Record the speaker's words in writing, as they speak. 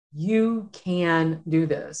you can do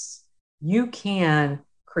this. You can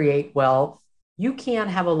create wealth. You can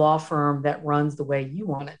have a law firm that runs the way you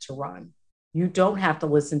want it to run. You don't have to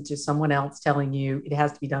listen to someone else telling you it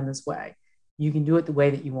has to be done this way. You can do it the way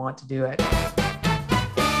that you want to do it.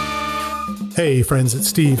 Hey friends, it's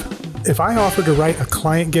Steve. If I offered to write a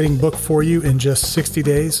client getting book for you in just 60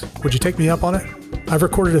 days, would you take me up on it? I've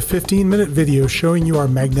recorded a 15-minute video showing you our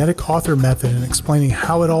magnetic author method and explaining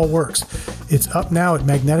how it all works. It's up now at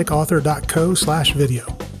magneticauthor.co/video.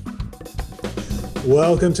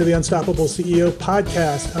 Welcome to the Unstoppable CEO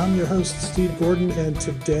podcast. I'm your host, Steve Gordon, and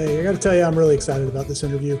today, I got to tell you, I'm really excited about this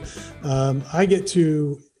interview. I get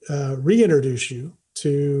to reintroduce you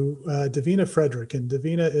to Davina Frederick, and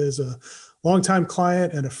Davina is a longtime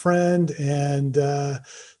client and a friend, and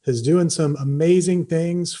is doing some amazing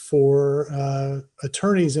things for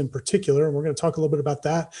attorneys in particular. And we're going to talk a little bit about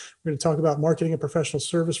that. We're going to talk about marketing a professional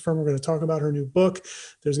service firm. We're going to talk about her new book.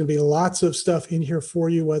 There's going to be lots of stuff in here for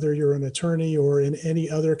you, whether you're an attorney or in any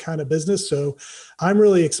other kind of business. So I'm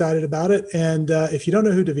really excited about it. And if you don't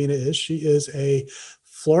know who Davina is, she is a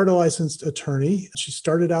Florida licensed attorney. She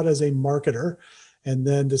started out as a marketer and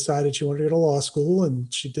then decided she wanted to go to law school,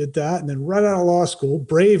 and she did that. And then right out of law school,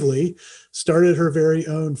 bravely started her very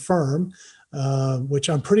own firm, which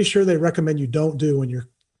I'm pretty sure they recommend you don't do when you're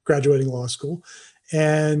graduating law school,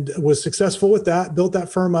 and was successful with that, built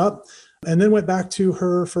that firm up, and then went back to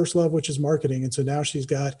her first love, which is marketing. And so now she's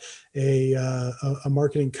got a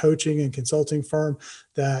marketing coaching and consulting firm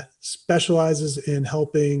that specializes in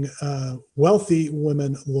helping wealthy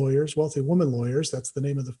women lawyers. That's the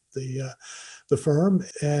name of the firm,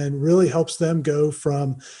 and really helps them go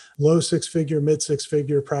from low six-figure, mid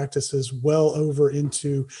six-figure practices well over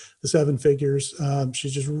into the seven figures.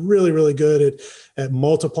 She's just really, really good at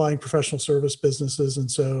multiplying professional service businesses. And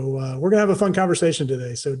so we're going to have a fun conversation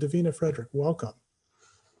today. So Davina Frederick, welcome.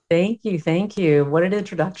 Thank you. Thank you. What an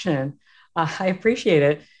introduction. I appreciate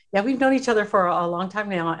it. Yeah, we've known each other for a long time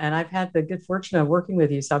now, and I've had the good fortune of working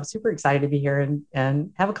with you. So I'm super excited to be here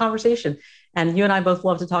and have a conversation. And you and I both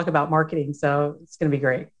love to talk about marketing, so it's going to be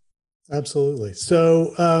great. Absolutely.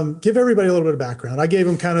 So give everybody a little bit of background. I gave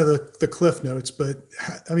them kind of the cliff notes, but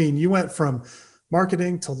I mean, you went from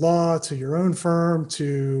marketing to law to your own firm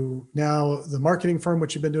to now the marketing firm,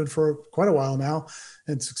 which you've been doing for quite a while now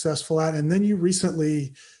and successful at. And then you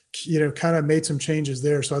recently, kind of made some changes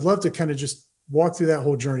there. So I'd love to kind of just walk through that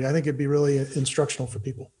whole journey. I think it'd be really instructional for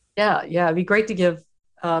people. Yeah. It'd be great to give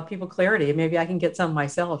people clarity. Maybe I can get some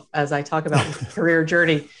myself as I talk about my career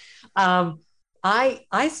journey.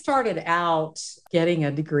 I started out getting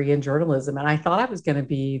a degree in journalism, and I thought I was going to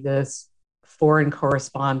be this foreign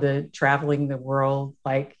correspondent traveling the world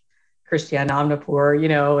like Christiane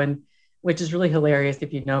Amanpour, and which is really hilarious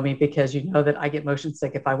if you know me, because you know that I get motion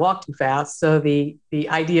sick if I walk too fast. So the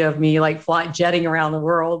idea of me like jetting around the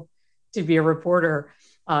world to be a reporter,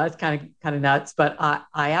 it's kind of nuts, but I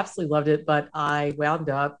absolutely loved it. But I wound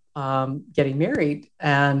up getting married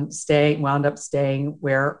and wound up staying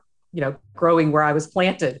where, growing where I was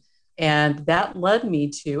planted. And that led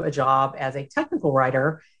me to a job as a technical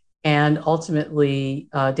writer and ultimately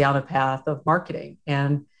down a path of marketing.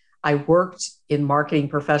 And I worked in marketing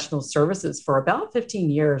professional services for about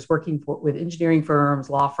 15 years, working with engineering firms,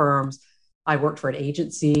 law firms. I worked for an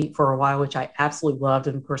agency for a while, which I absolutely loved.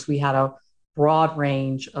 And of course, we had a broad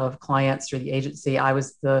range of clients through the agency. I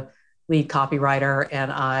was the lead copywriter,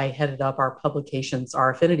 and I headed up our publications,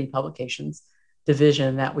 our affinity publications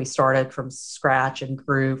division that we started from scratch and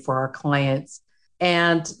grew for our clients.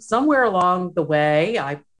 And somewhere along the way,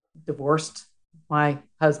 I divorced my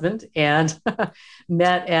husband and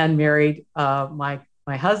met and married my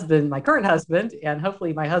husband, my current husband, and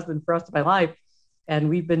hopefully my husband for the rest of my life. And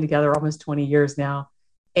we've been together almost 20 years now.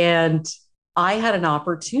 And I had an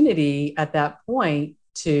opportunity at that point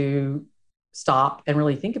to stop and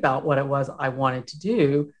really think about what it was I wanted to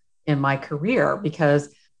do in my career,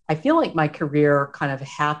 because I feel like my career kind of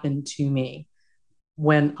happened to me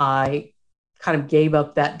when I kind of gave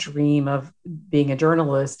up that dream of being a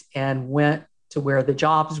journalist and went to where the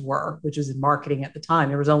jobs were, which was in marketing at the time.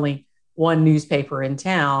 There was only one newspaper in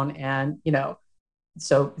town, and,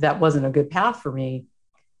 so that wasn't a good path for me.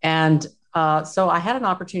 And so I had an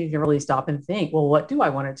opportunity to really stop and think, well, what do I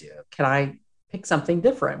want to do? Can I pick something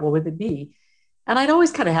different? What would it be? And I'd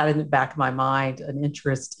always kind of had in the back of my mind an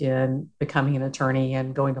interest in becoming an attorney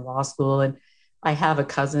and going to law school. And I have a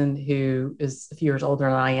cousin who is a few years older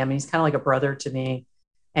than I am. And he's kind of like a brother to me.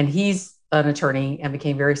 And he's an attorney and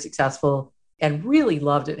became very successful and really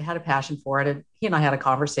loved it, had a passion for it. And he and I had a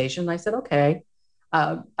conversation. And I said, okay.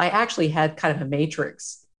 I actually had kind of a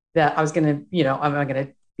matrix that I was going to, I'm going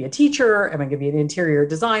to be a teacher? Am I going to be an interior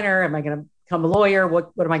designer? Am I going to become a lawyer?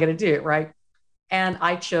 What am I going to do? Right. And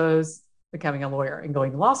I chose becoming a lawyer and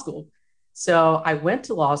going to law school. So I went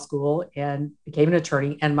to law school and became an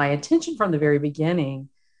attorney. And my intention from the very beginning,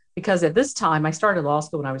 because at this time I started law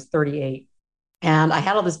school when I was 38, and I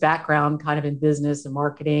had all this background kind of in business and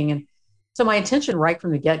marketing. And so my intention right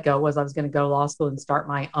from the get-go was I was going to go to law school and start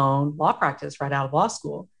my own law practice right out of law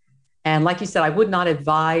school. And like you said, I would not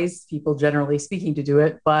advise people, generally speaking, to do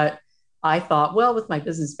it, but I thought, well, with my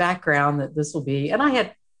business background, that this will be. And I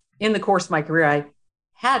had, in the course of my career, I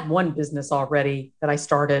had one business already that I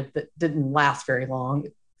started that didn't last very long.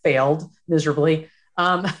 It failed miserably.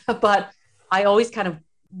 But I always kind of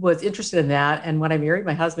was interested in that. And when I married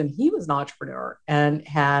my husband, he was an entrepreneur and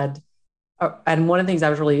and one of the things I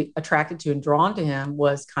was really attracted to and drawn to him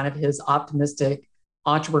was kind of his optimistic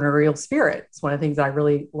entrepreneurial spirit. It's one of the things I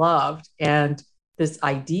really loved. And this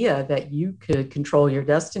idea that you could control your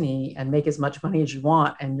destiny and make as much money as you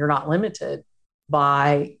want, and you're not limited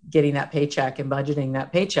by getting that paycheck and budgeting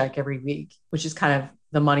that paycheck every week, which is kind of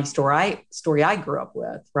the money story I grew up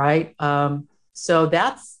with, right? So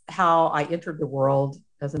that's how I entered the world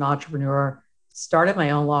as an entrepreneur, started my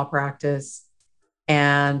own law practice,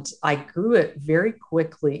 and I grew it very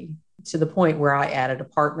quickly to the point where I added a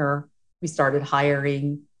partner. We started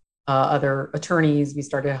hiring other attorneys. We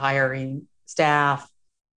started hiring staff.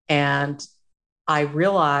 And I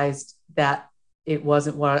realized that it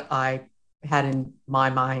wasn't what I had in my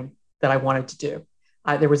mind that I wanted to do.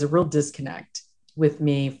 There was a real disconnect with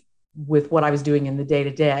me, with what I was doing in the day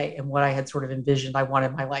to day and what I had sort of envisioned I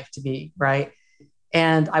wanted my life to be, right?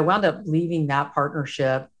 And I wound up leaving that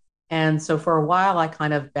partnership. And so for a while, I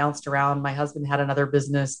kind of bounced around. My husband had another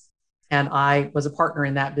business, and I was a partner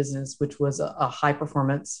in that business, which was a high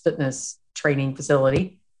performance fitness training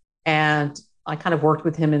facility. And I kind of worked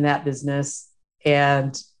with him in that business.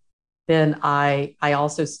 And then I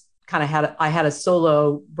also kind of had a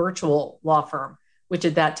solo virtual law firm, which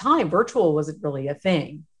at that time, virtual wasn't really a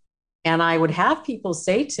thing. And I would have people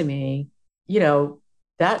say to me,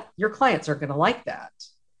 that your clients are going to like that.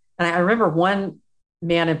 And I remember one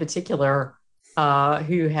man in particular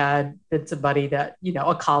who had been somebody that,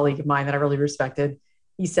 a colleague of mine that I really respected.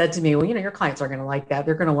 He said to me, well, your clients are going to like that.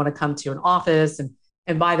 They're going to want to come to an office.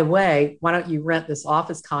 And by the way, why don't you rent this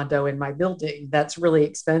office condo in my building? That's really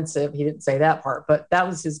expensive. He didn't say that part, but that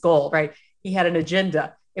was his goal, right? He had an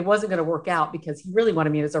agenda. It wasn't going to work out because he really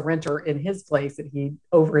wanted me as a renter in his place that he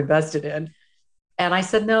overinvested in. And I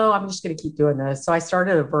said, no, I'm just going to keep doing this. So I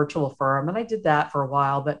started a virtual firm, and I did that for a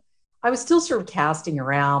while, but I was still sort of casting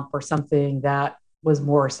around for something that was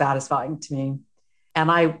more satisfying to me.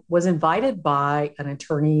 And I was invited by an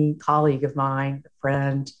attorney colleague of mine, a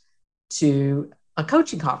friend, to a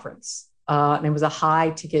coaching conference. And it was a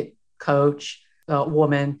high ticket coach,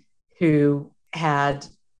 woman who had,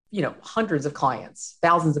 hundreds of clients,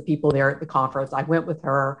 thousands of people there at the conference. I went with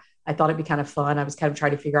her. I thought it'd be kind of fun. I was kind of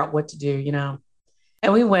trying to figure out what to do.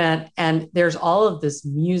 And we went, and there's all of this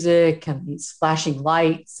music and these flashing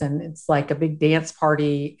lights, and it's like a big dance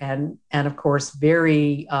party. And of course,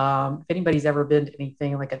 very, if anybody's ever been to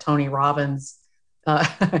anything like a Tony Robbins,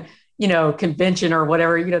 convention or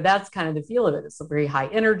whatever, that's kind of the feel of it. It's a very high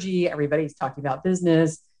energy. Everybody's talking about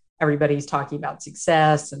business. Everybody's talking about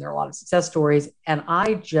success, and there are a lot of success stories. And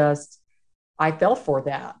I fell for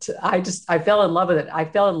that. I fell in love with it. I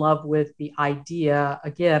fell in love with the idea.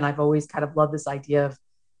 Again, I've always kind of loved this idea of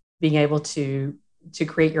being able to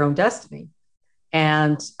create your own destiny.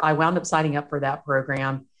 And I wound up signing up for that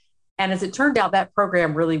program. And as it turned out, that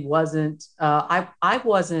program really wasn't, I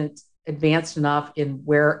wasn't advanced enough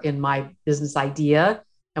in my business idea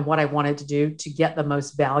and what I wanted to do to get the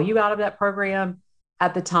most value out of that program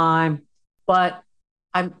at the time. But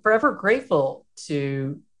I'm forever grateful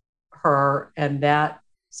to her and that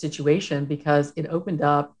situation, because it opened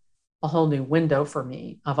up a whole new window for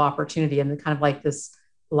me of opportunity and kind of like this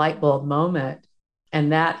light bulb moment.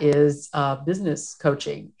 And that is business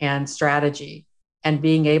coaching and strategy, and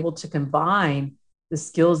being able to combine the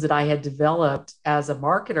skills that I had developed as a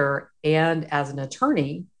marketer and as an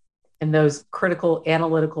attorney, and those critical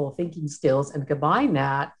analytical thinking skills, and combine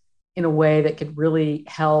that in a way that could really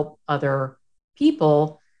help other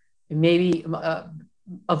people maybe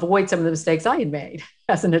avoid some of the mistakes I had made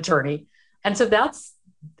as an attorney. And so that's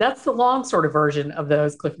the long sort of version of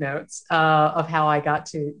those cliff notes of how I got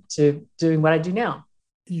to doing what I do now.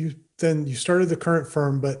 You started the current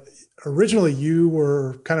firm, but originally you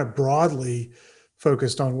were kind of broadly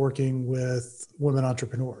focused on working with women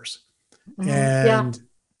entrepreneurs. Mm-hmm. And,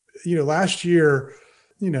 last year,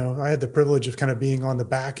 I had the privilege of kind of being on the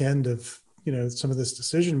back end of some of this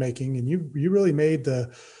decision making, and you really made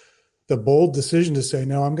the bold decision to say,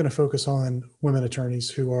 no, I'm going to focus on women attorneys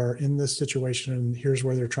who are in this situation, and here's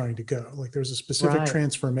where they're trying to go. Like there's a specific Right.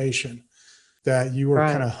 transformation that you were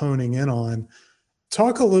kind Right. of honing in on.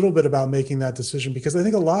 Talk a little bit about making that decision, because I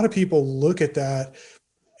think a lot of people look at that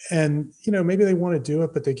and, maybe they want to do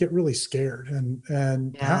it, but they get really scared.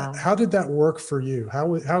 And Yeah. how did that work for you?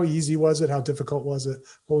 How easy was it? How difficult was it?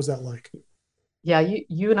 What was that like? Yeah,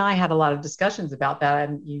 you and I had a lot of discussions about that,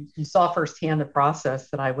 and you saw firsthand the process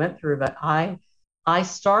that I went through. But I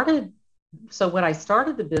started so when I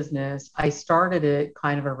started the business, I started it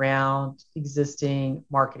kind of around existing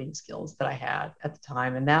marketing skills that I had at the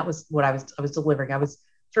time, and that was what I was delivering. I was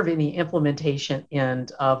sort of in the implementation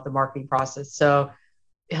end of the marketing process, so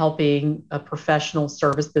helping professional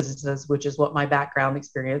service businesses, which is what my background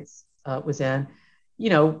experience was in,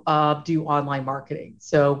 do online marketing.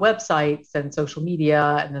 So websites and social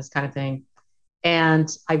media and this kind of thing. And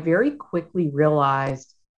I very quickly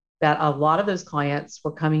realized that a lot of those clients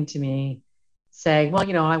were coming to me saying, well,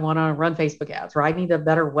 I want to run Facebook ads, or I need a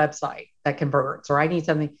better website that converts, or I need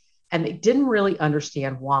something. And they didn't really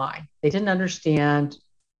understand why. They didn't understand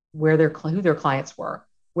who their clients were,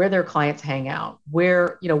 where their clients hang out,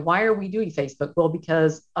 why are we doing Facebook? Well,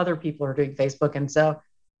 because other people are doing Facebook. And so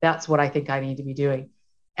that's what I think I need to be doing.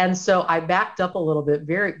 And so I backed up a little bit,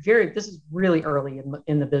 this is really early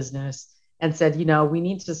in the business, and said, we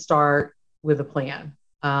need to start with a plan.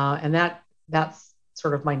 And that's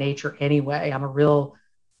sort of my nature anyway.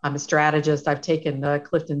 I'm a strategist. I've taken the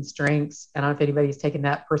Clifton Strengths, and I don't know if anybody's taken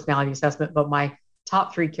that personality assessment, but my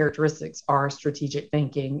top three characteristics are strategic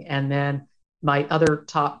thinking. And then my other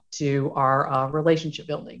top two are relationship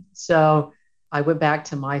building. So I went back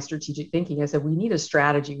to my strategic thinking. I said, we need a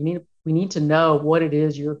strategy. We need to know what it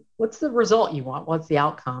is what's the result you want? What's the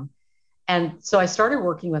outcome? And so I started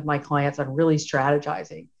working with my clients on really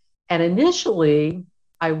strategizing. And initially,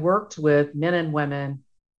 I worked with men and women,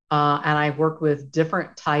 and I worked with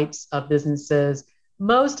different types of businesses.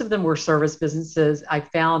 Most of them were service businesses. I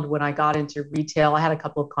found when I got into retail, I had a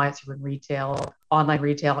couple of clients who were in retail, online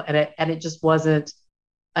retail, and it just wasn't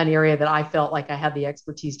an area that I felt like I had the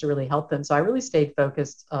expertise to really help them. So I really stayed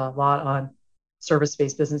focused a lot on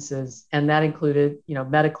service-based businesses, and that included,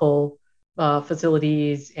 medical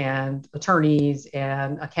facilities and attorneys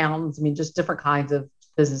and accountants. I mean, just different kinds of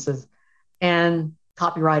businesses and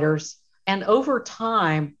copywriters. And over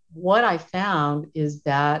time, what I found is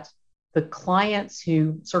that the clients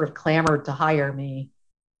who sort of clamored to hire me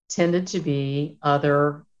tended to be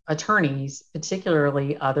other attorneys,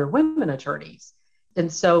 particularly other women attorneys.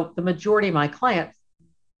 And so the majority of my clients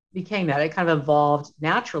became that. It kind of evolved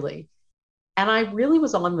naturally. And I really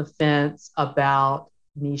was on the fence about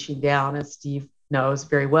niching down, as Steve knows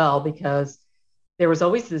very well, because there was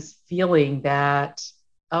always this feeling that,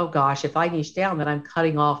 oh gosh, if I niche down, then I'm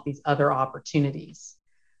cutting off these other opportunities.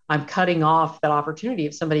 I'm cutting off that opportunity.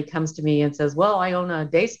 If somebody comes to me and says, well, I own a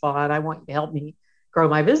day spa and I want you to help me grow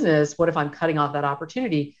my business, what if I'm cutting off that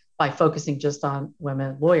opportunity by focusing just on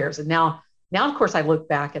women lawyers? And now, of course, I look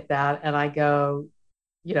back at that and I go,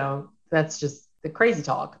 that's just the crazy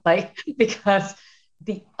talk, like, because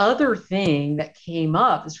the other thing that came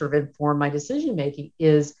up that sort of informed my decision making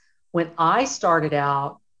is when I started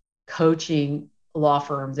out coaching law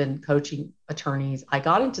firms and coaching attorneys, I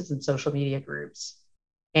got into some social media groups,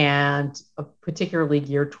 and particularly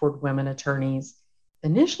geared toward women attorneys.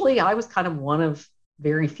 Initially, I was kind of one of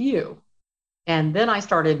very few. And then I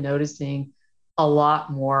started noticing a lot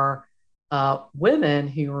more women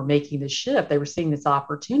who were making the shift. They were seeing this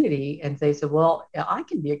opportunity and they said, well, I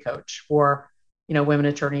can be a coach for, women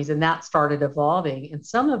attorneys. And that started evolving. And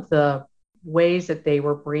some of the ways that they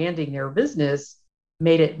were branding their business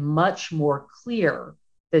made it much more clear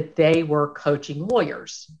that they were coaching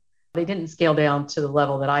lawyers. They didn't scale down to the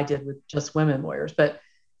level that I did with just women lawyers, but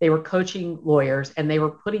they were coaching lawyers and they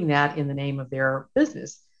were putting that in the name of their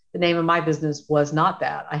business. The name of my business was not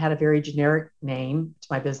that. I had a very generic name to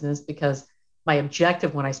my business because my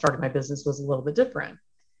objective when I started my business was a little bit different.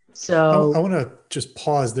 I So, want to just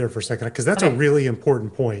pause there for a second, because that's a okay. really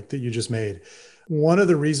important point that you just made. One of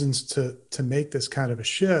the reasons to make this kind of a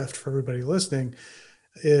shift for everybody listening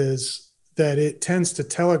is that it tends to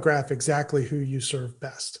telegraph exactly who you serve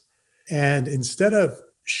best. And instead of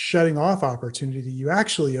shutting off opportunity, you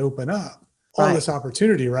actually open up all Right. this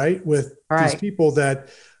opportunity, right? With these Right. people that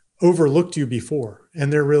overlooked you before,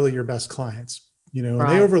 and they're really your best clients, and they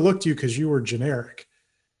Right. overlooked you because you were generic.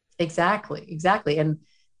 Exactly. Exactly. And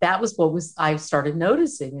that was what I started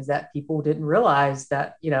noticing, is that people didn't realize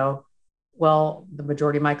that, Well, the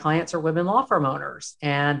majority of my clients are women law firm owners.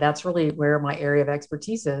 And that's really where my area of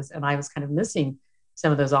expertise is. And I was kind of missing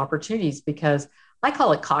some of those opportunities because I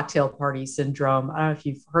call it cocktail party syndrome. I don't know if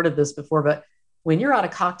you've heard of this before, but when you're at a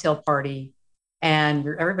cocktail party and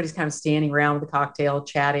everybody's kind of standing around with a cocktail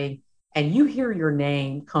chatting, and you hear your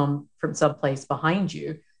name come from someplace behind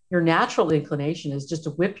you, your natural inclination is just to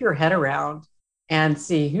whip your head around and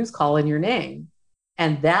see who's calling your name.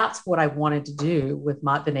 And that's what I wanted to do with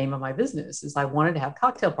the name of my business is I wanted to have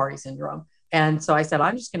cocktail party syndrome. And so I said,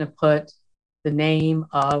 I'm just going to put the name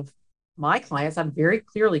of my clients. I'm very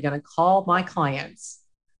clearly going to call my clients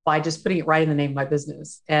by just putting it right in the name of my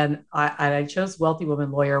business. And I chose Wealthy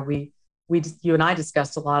Woman Lawyer. You and I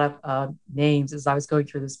discussed a lot of names as I was going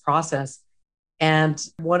through this process. And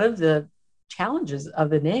one of the challenges of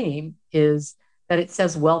the name is that it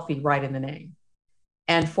says wealthy right in the name.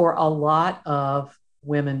 And for a lot of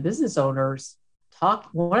women business owners,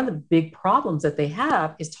 one of the big problems that they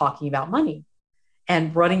have is talking about money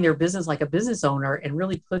and running their business like a business owner and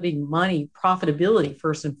really putting money, profitability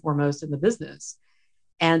first and foremost in the business.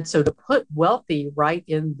 And so to put wealthy right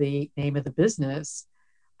in the name of the business,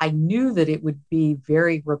 I knew that it would be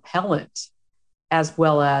very repellent as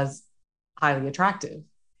well as highly attractive.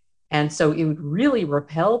 And so it would really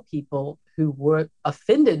repel people who were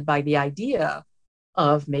offended by the idea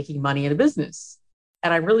of making money in a business.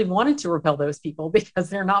 And I really wanted to repel those people because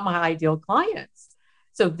they're not my ideal clients.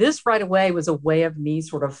 So this right away was a way of me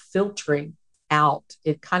sort of filtering out.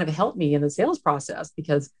 It kind of helped me in the sales process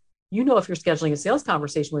because, if you're scheduling a sales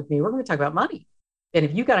conversation with me, we're going to talk about money. And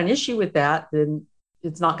if you got an issue with that, then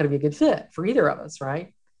it's not going to be a good fit for either of us,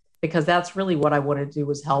 right? Because that's really what I wanted to do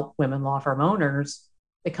was help women law firm owners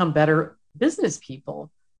become better business people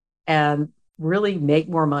and really make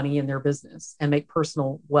more money in their business and make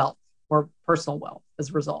more personal wealth as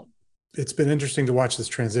a result. It's been interesting to watch this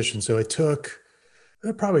transition. So it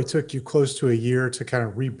probably took you close to a year to kind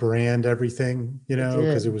of rebrand everything,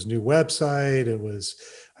 because it was new website. It was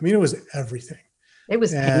everything. It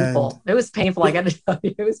was painful. It was painful. I got to tell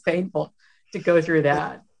you, it was painful to go through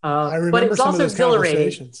that. I remember but it was some also of those exhilarating.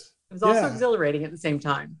 Conversations. It was also exhilarating at the same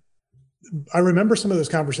time. I remember some of those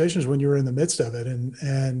conversations when you were in the midst of it,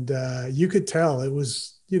 and you could tell it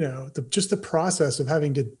was, just the process of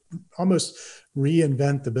having to almost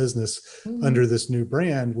reinvent the business under this new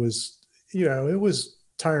brand was, it was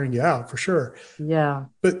tiring you out for sure. Yeah.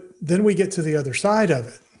 But then we get to the other side of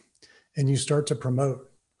it, and you start to promote,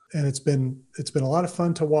 and it's been a lot of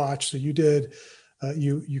fun to watch. So you did,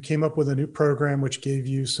 you came up with a new program which gave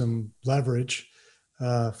you some leverage,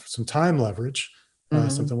 some time leverage.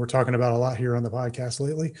 Something we're talking about a lot here on the podcast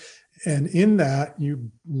lately. And in that, you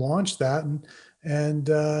launched that and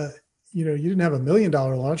you didn't have $1 million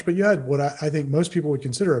launch, but you had what I think most people would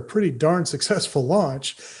consider a pretty darn successful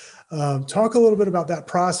launch. Talk a little bit about that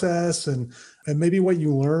process and maybe what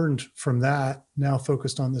you learned from that now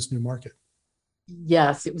focused on this new market.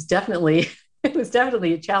 Yes, it was definitely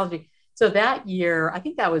challenging. So that year, I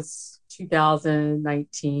think that was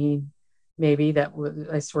 2019, maybe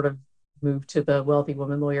I sort of moved to the Wealthy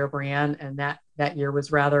Woman Lawyer brand. And that year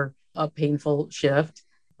was rather a painful shift,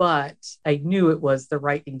 but I knew it was the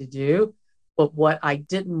right thing to do. But what I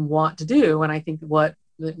didn't want to do, and I think what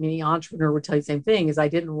many entrepreneur would tell you the same thing, is I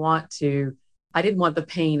didn't want the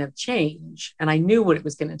pain of change. And I knew what it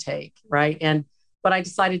was going to take. Right. But I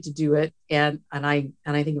decided to do it. And I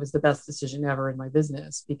think it was the best decision ever in my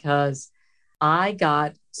business because I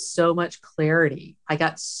got so much clarity. I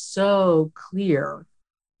got so clear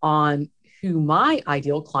on who my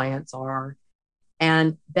ideal clients are,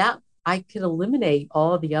 and that I could eliminate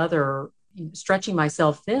all the other stretching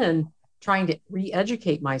myself thin, trying to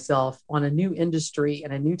re-educate myself on a new industry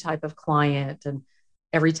and a new type of client. And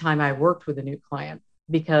every time I worked with a new client,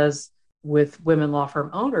 because with women law firm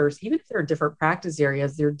owners, even if they're different practice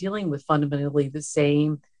areas, they're dealing with fundamentally the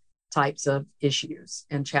same types of issues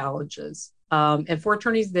and challenges. And for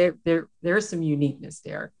attorneys, there's some uniqueness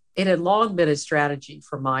there. It had long been a strategy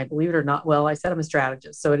for believe it or not, well, I said I'm a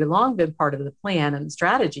strategist. So it had long been part of the plan and the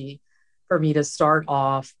strategy for me to start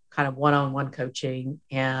off kind of one-on-one coaching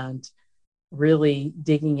and really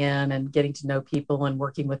digging in and getting to know people and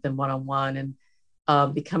working with them one-on-one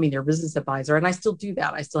and becoming their business advisor. And I still do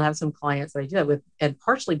that. I still have some clients that I do that with, and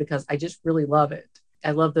partially because I just really love it.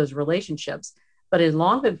 I love those relationships, but it had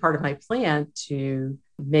long been part of my plan to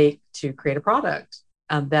create a product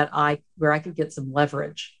where I could get some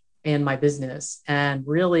leverage in my business, and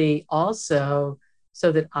really also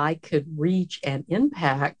so that I could reach and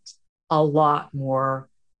impact a lot more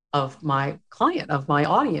of my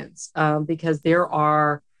audience, because there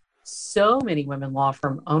are so many women law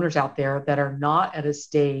firm owners out there that are not at a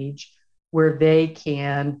stage where they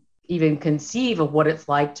can even conceive of what it's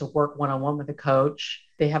like to work one-on-one with a coach.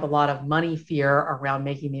 They have a lot of money fear around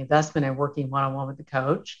making the investment and working one-on-one with the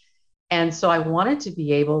coach. And so I wanted to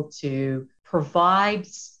be able to provide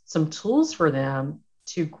some tools for them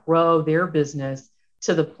to grow their business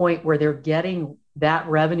to the point where they're getting that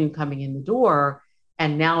revenue coming in the door.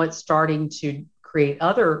 And now it's starting to create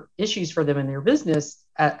other issues for them in their business,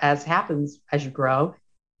 as happens as you grow.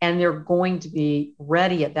 And they're going to be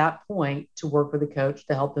ready at that point to work with a coach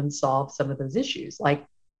to help them solve some of those issues, like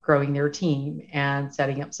growing their team and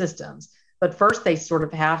setting up systems. But first, they sort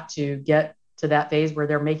of have to get to that phase where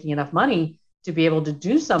they're making enough money to be able to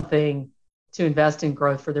do something to invest in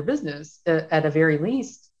growth for their business, at a very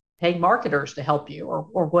least, paying marketers to help you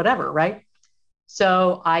or whatever, right?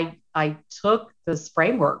 So I took this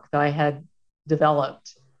framework that I had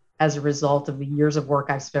developed as a result of the years of work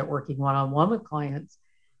I've spent working one-on-one with clients,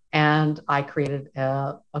 and I created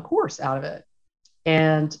a course out of it.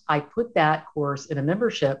 And I put that course in a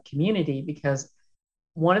membership community because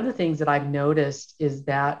one of the things that I've noticed is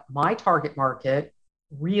that my target market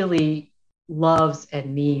really loves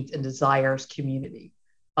and needs and desires community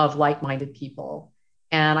of like-minded people.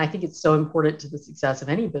 And I think it's so important to the success of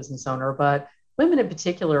any business owner, but women in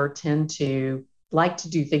particular tend to like to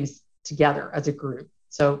do things together as a group.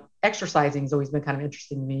 So exercising has always been kind of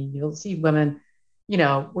interesting to me. You'll see women,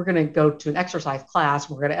 we're going to go to an exercise class,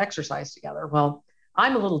 we're going to exercise together. Well,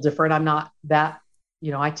 I'm a little different. I'm not that,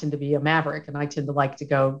 I tend to be a maverick and I tend to like to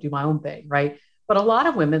go do my own thing, right? But a lot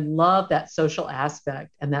of women love that social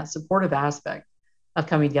aspect and that supportive aspect of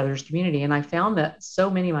coming together as community. And I found that so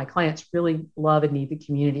many of my clients really love and need the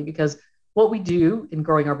community because what we do in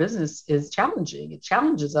growing our business is challenging. It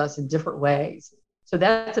challenges us in different ways. So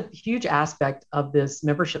that's a huge aspect of this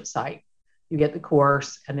membership site. You get the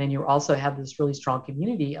course, and then you also have this really strong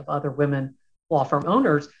community of other women law firm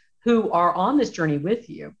owners who are on this journey with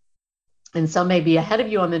you. And some may be ahead of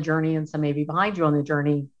you on the journey and some may be behind you on the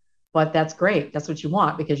journey, but that's great. That's what you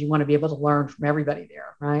want because you want to be able to learn from everybody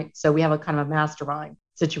there, right? So we have a kind of a mastermind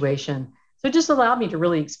situation. So it just allowed me to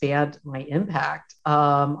really expand my impact.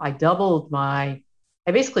 I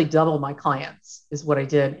basically doubled my clients is what I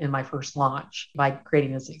did in my first launch by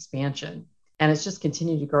creating this expansion. And it's just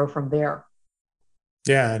continued to grow from there.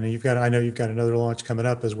 Yeah. And I know you've got another launch coming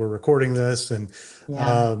up as we're recording this and,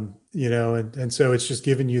 Yeah. and so it's just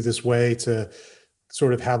giving you this way to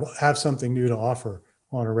sort of have something new to offer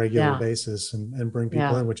on a regular Yeah. basis and bring people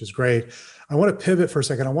Yeah. in, which is great. I want to pivot for a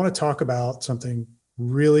second. I want to talk about something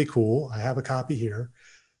really cool. I have a copy here,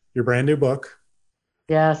 your brand new book,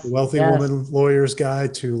 The Yes. Wealthy Yes. Woman Lawyer's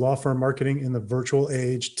Guide to Law Firm Marketing in the Virtual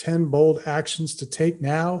Age, 10 bold actions to take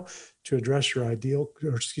now to attract your ideal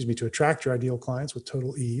clients with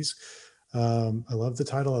total ease. I love the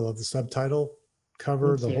title. I love the subtitle,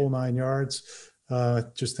 cover, Thank the you. whole 9 yards.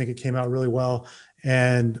 Just think it came out really well.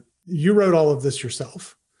 And you wrote all of this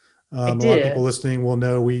yourself. I A lot of people did. listening will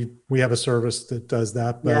know we have a service that does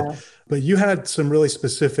that, Yeah. but you had some really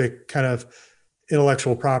specific kind of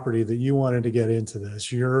intellectual property that you wanted to get into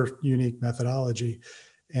this, your unique methodology,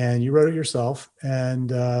 and you wrote it yourself.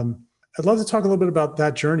 And I'd love to talk a little bit about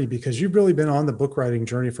that journey because you've really been on the book writing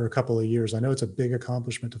journey for a couple of years. I know it's a big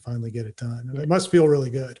accomplishment to finally get it done, and Yeah. it must feel really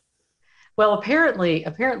good. Well, apparently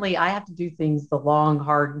I have to do things the long,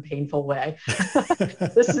 hard, and painful way.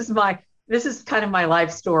 This is kind of my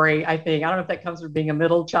life story, I think. I don't know if that comes from being a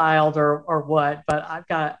middle child or what, but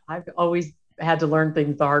I've always had to learn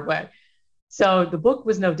things the hard way. So the book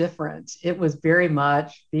was no different. It was very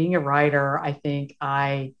much being a writer. I think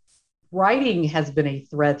writing has been a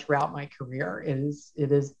thread throughout my career. It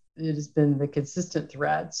has been the consistent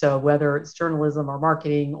thread. So whether it's journalism or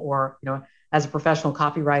marketing or, as a professional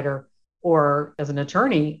copywriter or as an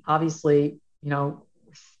attorney, obviously,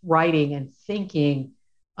 writing and thinking.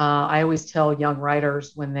 I always tell young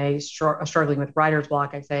writers when they are struggling with writer's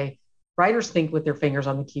block, I say, writers think with their fingers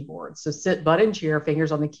on the keyboard. So sit butt in chair,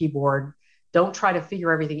 fingers on the keyboard. Don't try to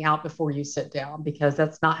figure everything out before you sit down because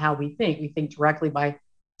that's not how we think. We think directly by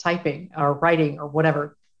typing or writing or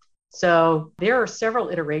whatever. So there are several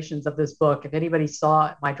iterations of this book. If anybody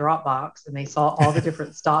saw my Dropbox and they saw all the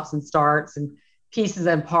different stops and starts and pieces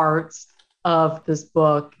and parts of this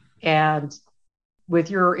book, and with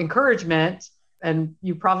your encouragement, and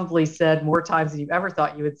you probably said more times than you ever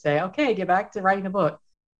thought you would say, okay, get back to writing the book.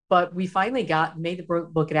 But we finally made the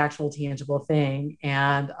book an actual tangible thing.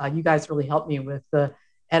 And you guys really helped me with the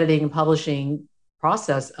editing and publishing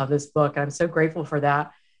process of this book. And I'm so grateful for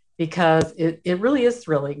that because it really is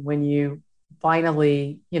thrilling when you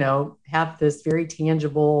finally, have this very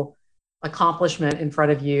tangible accomplishment in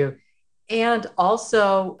front of you. And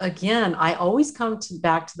also, again, I always come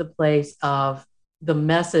back to the place of the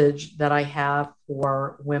message that I have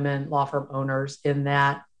for women law firm owners, in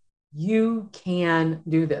that you can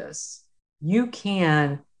do this. You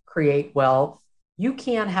can create wealth. You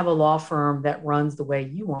can have a law firm that runs the way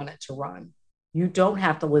you want it to run. You don't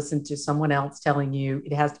have to listen to someone else telling you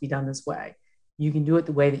it has to be done this way. You can do it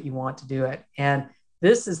the way that you want to do it. And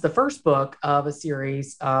this is the first book of a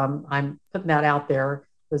series. I'm putting that out there,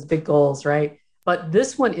 those big goals, right? But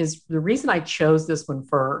this one is the reason I chose this one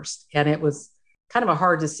first. And it was kind of a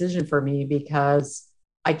hard decision for me, because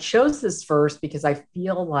I chose this first because I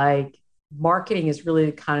feel like marketing is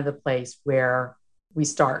really kind of the place where we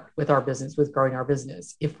start with our business, with growing our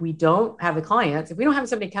business. If we don't have the clients, if we don't have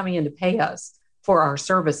somebody coming in to pay us for our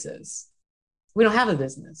services, we don't have a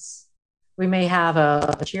business. We may have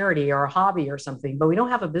a charity or a hobby or something, but we don't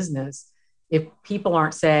have a business if people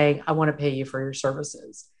aren't saying, I want to pay you for your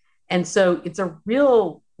services. And so it's a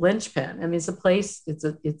real linchpin. I mean, it's a place,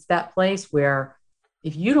 it's that place where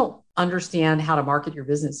if you don't understand how to market your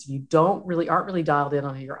business, if you aren't really dialed in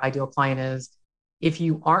on who your ideal client is, if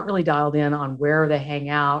you aren't really dialed in on where they hang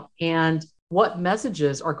out and what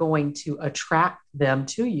messages are going to attract them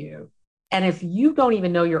to you, and if you don't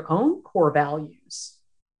even know your own core values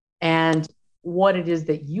and what it is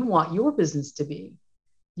that you want your business to be,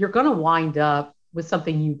 you're going to wind up with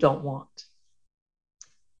something you don't want.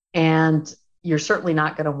 And you're certainly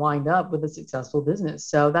not going to wind up with a successful business.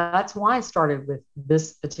 So that's why I started with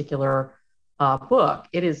this particular book.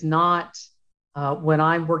 It is not, when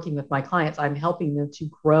I'm working with my clients, I'm helping them to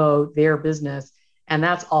grow their business. And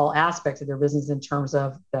that's all aspects of their business, in terms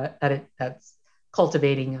of that's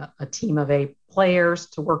cultivating a team of A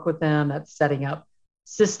players to work with them. That's setting up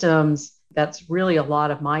systems. That's really a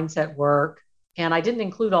lot of mindset work. And I didn't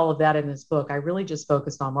include all of that in this book. I really just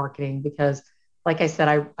focused on marketing because, like I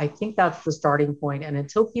said, I think that's the starting point. And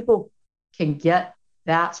until people can get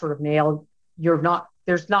that sort of nailed,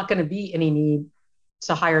 there's not going to be any need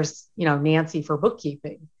to hire, Nancy for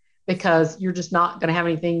bookkeeping, because you're just not going to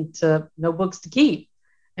have no books to keep,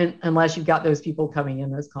 unless you've got those people coming in,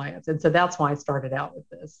 those clients. And so that's why I started out with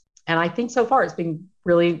this. And I think so far it's been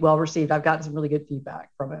really well received. I've gotten some really good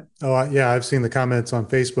feedback from it. Oh, yeah. I've seen the comments on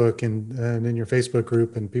Facebook and in your Facebook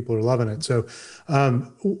group, and people are loving it. So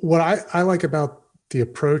what I like about the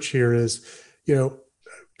approach here is,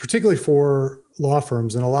 particularly for law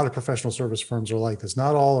firms, and a lot of professional service firms are like this.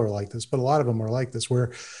 Not all are like this, but a lot of them are like this,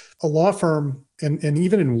 where a law firm, and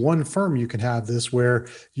even in one firm, you can have this, where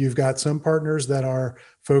you've got some partners that are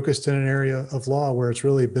focused in an area of law where it's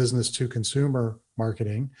really business to consumer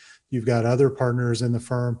marketing. You've got other partners in the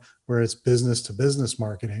firm where it's business to business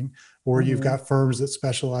marketing, or you've got firms that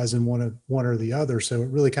specialize in one or the other. So it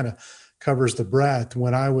really kind of covers the breadth.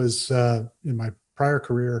 When I was in my prior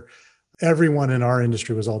career, everyone in our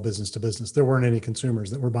industry was all business to business. There weren't any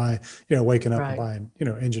consumers that were buying, waking up and buying,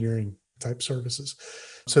 engineering type services.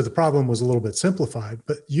 So the problem was a little bit simplified,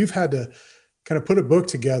 but you've had to kind of put a book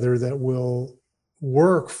together that will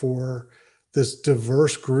work for this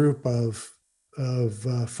diverse group of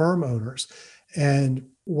firm owners. And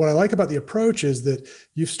what I like about the approach is that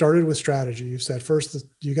you've started with strategy. You've said first,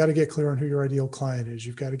 you got to get clear on who your ideal client is.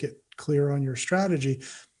 You've got to get clear on your strategy.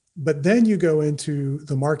 But then you go into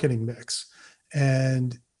the marketing mix,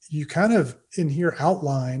 and you kind of in here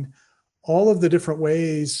outline all of the different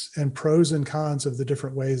ways and pros and cons of the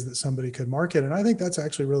different ways that somebody could market. And I think that's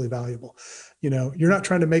actually really valuable. You're not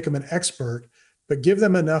trying to make them an expert, but give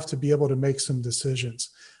them enough to be able to make some decisions.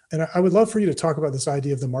 And I would love for you to talk about this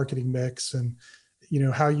idea of the marketing mix and,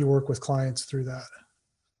 how you work with clients through that.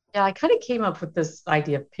 Yeah, I kind of came up with this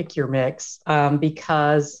idea of pick your mix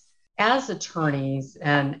because as attorneys,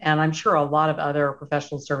 and I'm sure a lot of other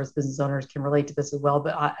professional service business owners can relate to this as well,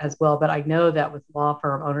 but I know that with law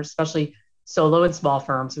firm owners, especially solo and small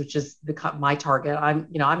firms, which is my target, I'm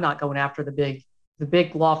not going after the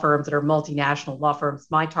big law firms that are multinational law firms.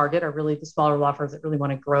 My target are really the smaller law firms that really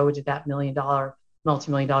want to grow into that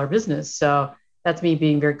multi-million-dollar business. So that's me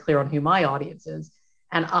being very clear on who my audience is.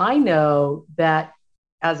 And I know that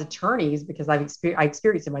as attorneys, because I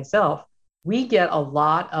experienced it myself, we get a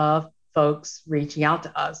lot of folks reaching out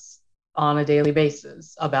to us on a daily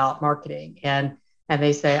basis about marketing. And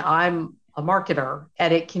they say, I'm a marketer.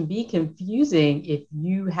 And it can be confusing if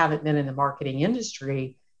you haven't been in the marketing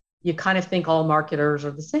industry. You kind of think all marketers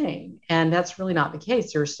are the same. And that's really not the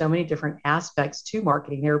case. There are so many different aspects to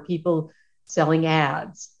marketing. There are people selling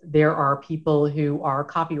ads. There are people who are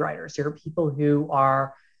copywriters. There are people who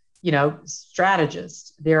are,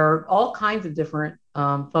 strategists. There are all kinds of different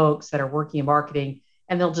folks that are working in marketing,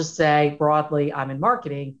 and they'll just say broadly, I'm in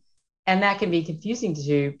marketing. And that can be confusing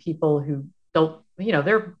to people who don't,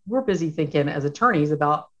 we're busy thinking as attorneys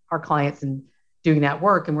about our clients and doing that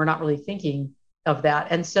work, and we're not really thinking of that.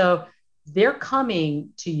 And so they're coming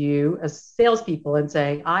to you as salespeople and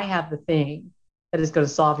saying, I have the thing that is going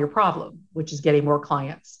to solve your problem, which is getting more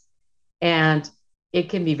clients. And it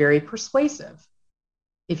can be very persuasive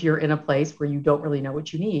if you're in a place where you don't really know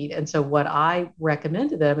what you need. And so what I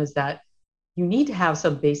recommend to them is that you need to have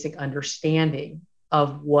some basic understanding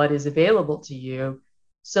of what is available to you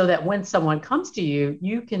so that when someone comes to you,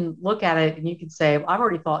 you can look at it and you can say, well, I've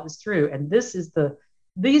already thought this through. And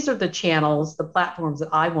these are the channels, the platforms that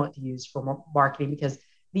I want to use for marketing because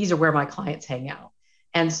these are where my clients hang out.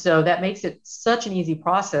 And so that makes it such an easy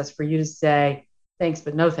process for you to say, thanks,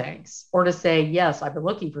 but no thanks, or to say, yes, I've been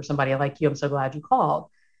looking for somebody like you. I'm so glad you called.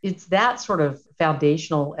 It's that sort of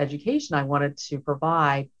foundational education I wanted to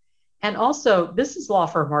provide. And also, this is law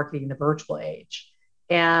firm marketing in the virtual age.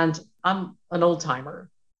 And I'm an old timer,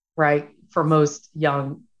 right? For most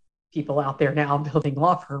young people out there now building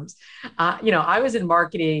law firms. I was in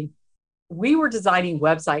marketing. We were designing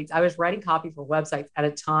websites. I was writing copy for websites at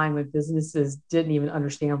a time when businesses didn't even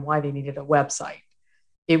understand why they needed a website.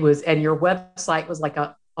 And your website was like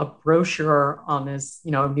a brochure on this,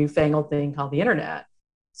 newfangled thing called the internet.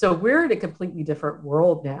 So we're in a completely different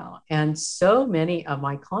world now. And so many of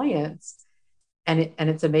my clients, and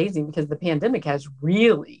it's amazing because the pandemic has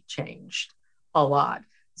really changed a lot.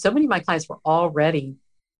 So many of my clients were already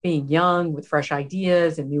being young with fresh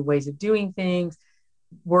ideas and new ways of doing things,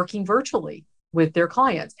 working virtually with their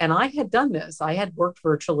clients. And I had done this. I had worked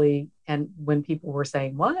virtually. And when people were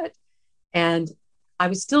saying, what? And I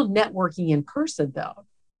was still networking in person though,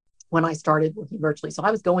 when I started working virtually. So I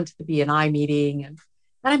was going to the BNI meeting and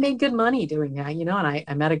I made good money doing that, and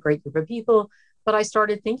I met a great group of people, but I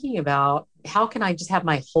started thinking about how can I just have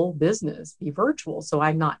my whole business be virtual so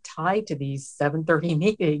I'm not tied to these 7:30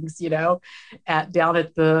 meetings, down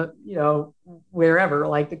at the, wherever,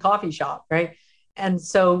 like the coffee shop, right? And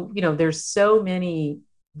so, there's so many,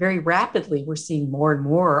 very rapidly, we're seeing more and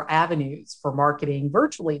more avenues for marketing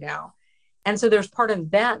virtually now. And so there's part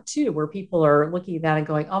of that too, where people are looking at that and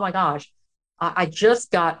going, oh my gosh, I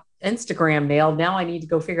just got Instagram nailed. Now I need to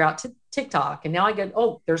go figure out TikTok. And now I get,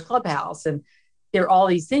 oh, there's Clubhouse and there are all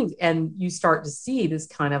these things. And you start to see this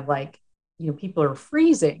kind of like, people are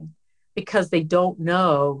freezing because they don't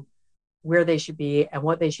know where they should be and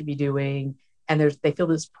what they should be doing. And they feel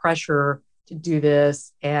this pressure to do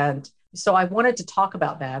this. And so I wanted to talk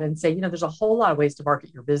about that and say, there's a whole lot of ways to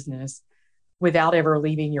market your business without ever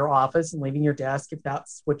leaving your office and leaving your desk if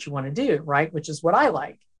that's what you want to do, right? Which is what I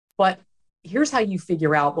like. But here's how you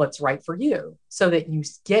figure out what's right for you so that you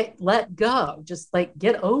let go, just like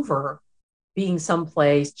get over being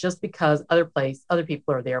someplace just because other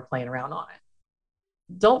people are there playing around on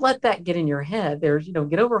it. Don't let that get in your head.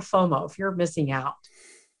 Get over FOMO if you're missing out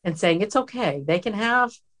and saying it's okay. They can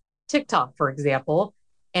have TikTok, for example,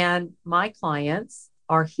 and my clients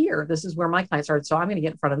are here. This is where my clients are. So I'm going to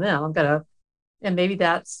get in front of them. And maybe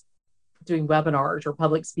that's doing webinars or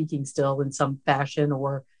public speaking still in some fashion,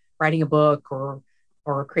 or writing a book or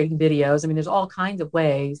creating videos. I mean, there's all kinds of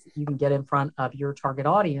ways that you can get in front of your target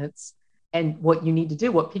audience. And what you need to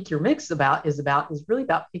do, what Pick Your Mix is really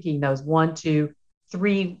about picking those 1, 2,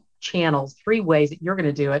 3 channels, 3 ways that you're going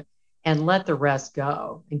to do it, and let the rest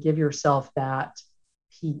go and give yourself that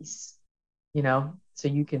peace, so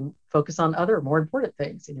you can focus on other more important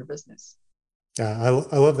things in your business. Yeah,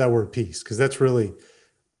 I love that word peace because that's really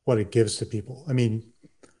what it gives to people. I mean,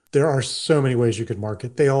 there are so many ways you could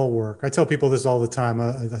market. They all work. I tell people this all the time.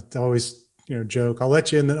 I always, joke. I'll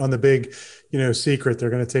let you in on the big, secret. They're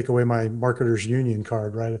going to take away my marketer's union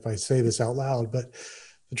card, right? If I say this out loud, but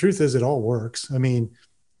the truth is it all works. I mean,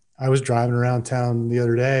 I was driving around town the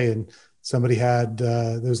other day and somebody had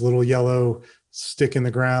those little yellow stick in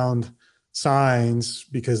the ground signs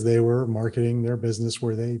because they were marketing their business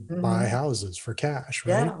where they buy houses for cash,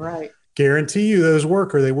 right? Yeah, right. Guarantee you those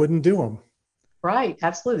work or they wouldn't do them. Right.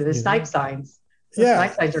 Absolutely. The snipe signs. Those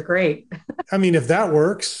snipe signs are great. I mean, if that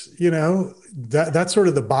works, that's sort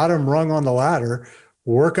of the bottom rung on the ladder.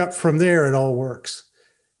 Work up from there, it all works.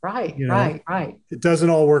 Right, right. It doesn't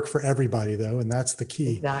all work for everybody though. And that's the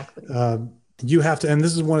key. Exactly. You have to, and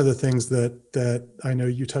this is one of the things that I know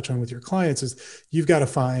you touch on with your clients is you've got to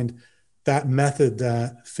find that method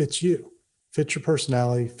that fits you, fits your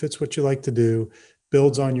personality, fits what you like to do,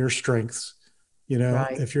 builds on your strengths.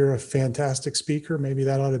 Right. If you're a fantastic speaker, maybe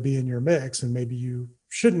that ought to be in your mix and maybe you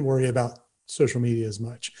shouldn't worry about social media as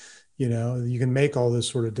much. You can make all those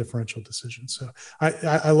sort of differential decisions. So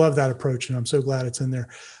I love that approach and I'm so glad it's in there.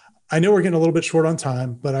 I know we're getting a little bit short on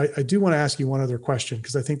time, but I do want to ask you one other question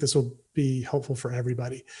because I think this will be helpful for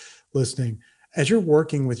everybody listening. As you're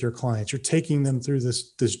working with your clients, you're taking them through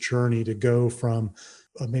this journey to go from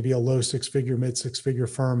maybe a low six-figure, mid six-figure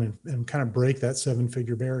firm and kind of break that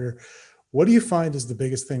seven-figure barrier. What do you find is the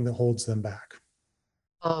biggest thing that holds them back?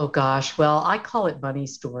 Oh gosh, well, I call it money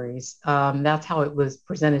stories. That's how it was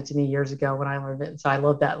presented to me years ago when I learned it. And so I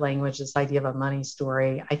love that language, this idea of a money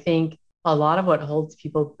story. I think a lot of what holds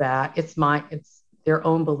people back, it's their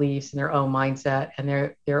own beliefs and their own mindset and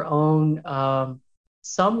their own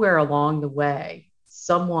somewhere along the way,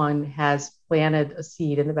 someone has planted a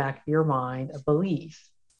seed in the back of your mind, a belief,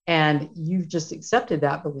 and you've just accepted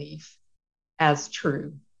that belief as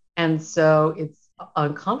true. And so it's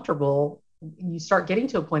uncomfortable. You start getting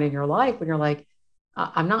to a point in your life when you're like,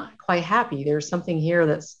 I'm not quite happy. There's something here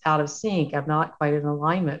that's out of sync. I'm not quite in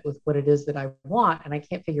alignment with what it is that I want, and I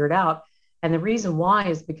can't figure it out. And the reason why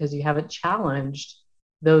is because you haven't challenged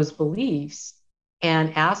those beliefs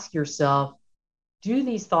and ask yourself, do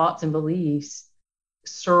these thoughts and beliefs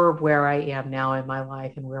serve where I am now in my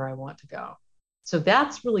life and where I want to go? So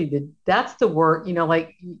that's the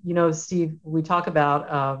work, Steve, we talk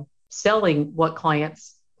about selling what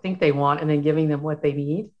clients think they want and then giving them what they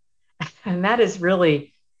need. And that is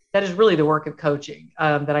really the work of coaching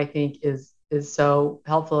that I think is so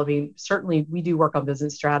helpful. I mean, certainly we do work on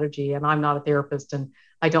business strategy, and I'm not a therapist, and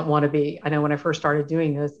I don't want to be. I know when I first started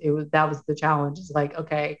doing this, that was the challenge. It's like,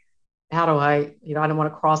 okay, how do I don't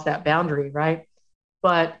want to cross that boundary, right?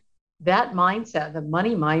 But that mindset, the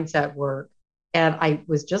money mindset work, and I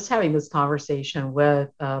was just having this conversation with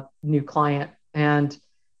a new client, and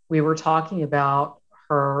we were talking about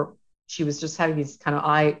her. She was just having these kind of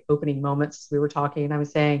eye-opening moments. We were talking, and I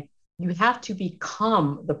was saying, you have to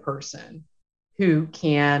become the person who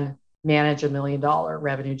can manage $1 million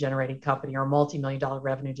revenue generating company or a multi-million dollar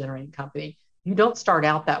revenue generating company. You don't start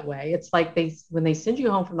out that way. It's like when they send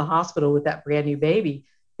you home from the hospital with that brand new baby,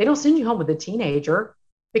 they don't send you home with a teenager,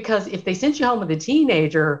 because if they sent you home with a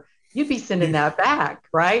teenager, you'd be sending that back,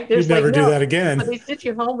 right? You'd There's like, never do no, that but again. they sent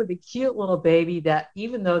you home with a cute little baby that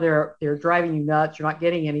even though they're driving you nuts, you're not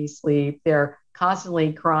getting any sleep, they're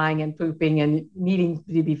constantly crying and pooping and needing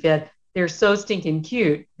to be fed. They're so stinking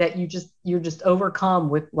cute that you're just overcome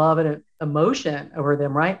with love and emotion over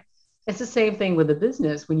them, right? It's the same thing with a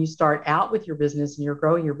business. When you start out with your business and you're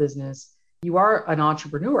growing your business, you are an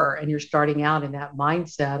entrepreneur and you're starting out in that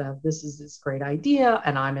mindset of, this is this great idea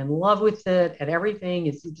and I'm in love with it and everything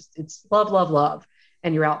is just, it's love, love, love.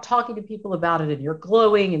 And you're out talking to people about it and you're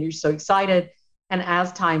glowing and you're so excited. And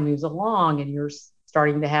as time moves along and you're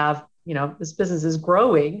starting to have, this business is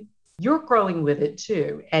growing, you're growing with it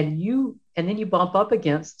too. And then you bump up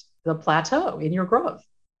against the plateau in your growth.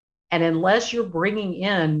 And unless you're bringing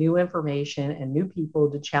in new information and new people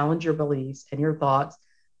to challenge your beliefs and your thoughts,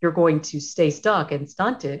 you're going to stay stuck and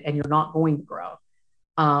stunted, and you're not going to grow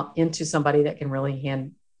into somebody that can really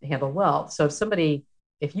handle wealth. So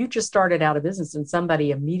if you just started out a business and somebody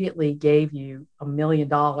immediately gave you $1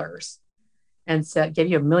 million and gave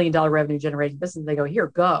you $1 million revenue generating business, they go, here,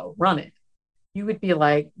 go, run it. You would be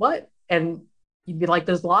like, what? And you'd be like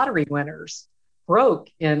those lottery winners, broke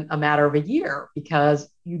in a matter of a year because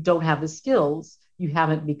you don't have the skills. You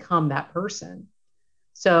haven't become that person.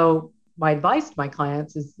 So my advice to my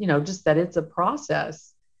clients is, just that it's a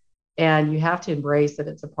process, and you have to embrace that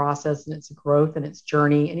it's a process and it's a growth and it's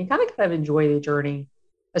journey. And you kind of enjoy the journey.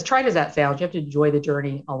 As trite as that sounds, you have to enjoy the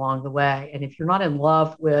journey along the way. And if you're not in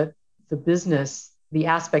love with the business, the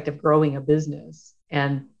aspect of growing a business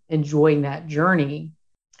and enjoying that journey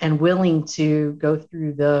and willing to go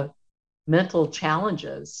through the mental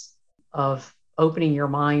challenges of opening your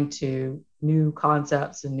mind to new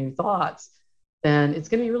concepts and new thoughts, then it's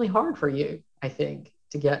going to be really hard for you, I think,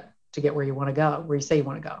 to get where you want to go, where you say you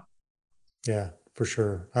want to go. Yeah, for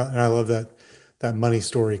sure. And I love that money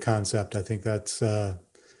story concept. I think that's Yeah.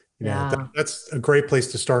 that's a great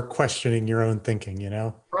place to start questioning your own thinking.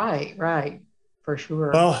 Right. For sure.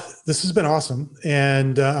 Well, this has been awesome.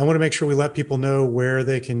 And I want to make sure we let people know where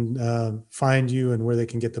they can find you and where they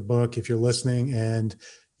can get the book. If you're listening and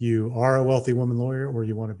you are a wealthy woman lawyer or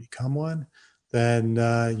you want to become one, then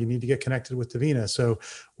you need to get connected with Davina. So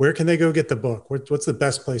where can they go get the book? What's the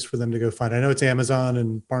best place for them to go find it? I know it's Amazon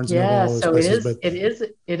and Barnes and Noble, Yeah, all those so it places, is. but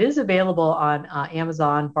It is available on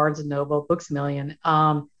Amazon, Barnes and Noble, Books A Million.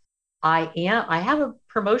 I have a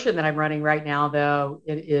promotion that I'm running right now, though.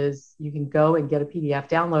 It is, you can go and get a PDF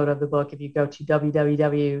download of the book if you go to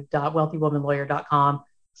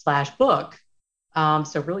www.wealthywomanlawyer.com/book.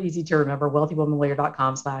 So really easy to remember,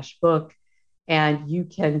 wealthywomanlawyer.com/book. And you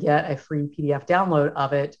can get a free PDF download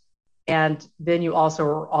of it And then you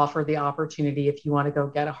also offer the opportunity if you want to go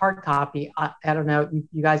get a hard copy. I don't know,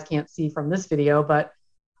 you guys can't see from this video, but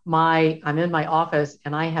I'm in my office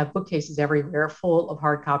and I have bookcases everywhere full of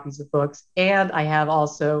hard copies of books. And I have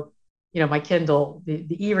also, my Kindle,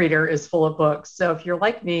 the e-reader is full of books. So if you're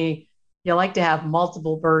like me, you like to have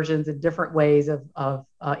multiple versions and different ways of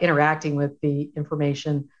interacting with the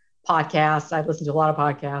information. Podcasts, I listen to a lot of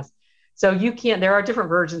podcasts. So there are different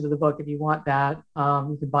versions of the book if you want that.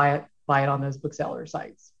 You can buy it on those bookseller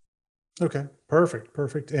sites. Okay,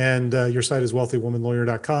 perfect. And your site is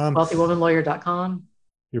wealthywomanlawyer.com. Wealthywomanlawyer.com.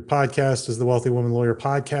 Your podcast is the Wealthy Woman Lawyer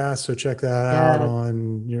Podcast. So check that out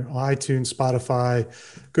on your iTunes, Spotify,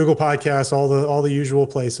 Google Podcasts, all the usual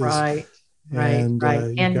places. Right. And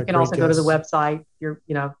you can also go to the website.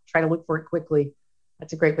 Try to look for it quickly.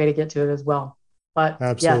 That's a great way to get to it as well. But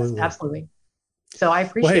absolutely. Yes, absolutely. So I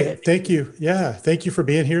appreciate it. Thank you. Yeah. Thank you for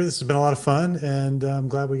being here. This has been a lot of fun, and I'm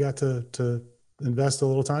glad we got to invest a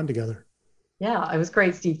little time together. Yeah, it was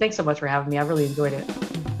great, Steve. Thanks so much for having me. I really enjoyed it.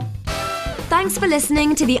 Thanks for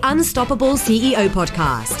listening to the Unstoppable CEO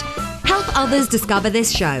podcast. Help others discover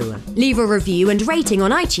this show. Leave a review and rating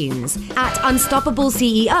on iTunes at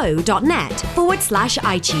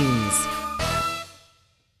unstoppableceo.net/iTunes.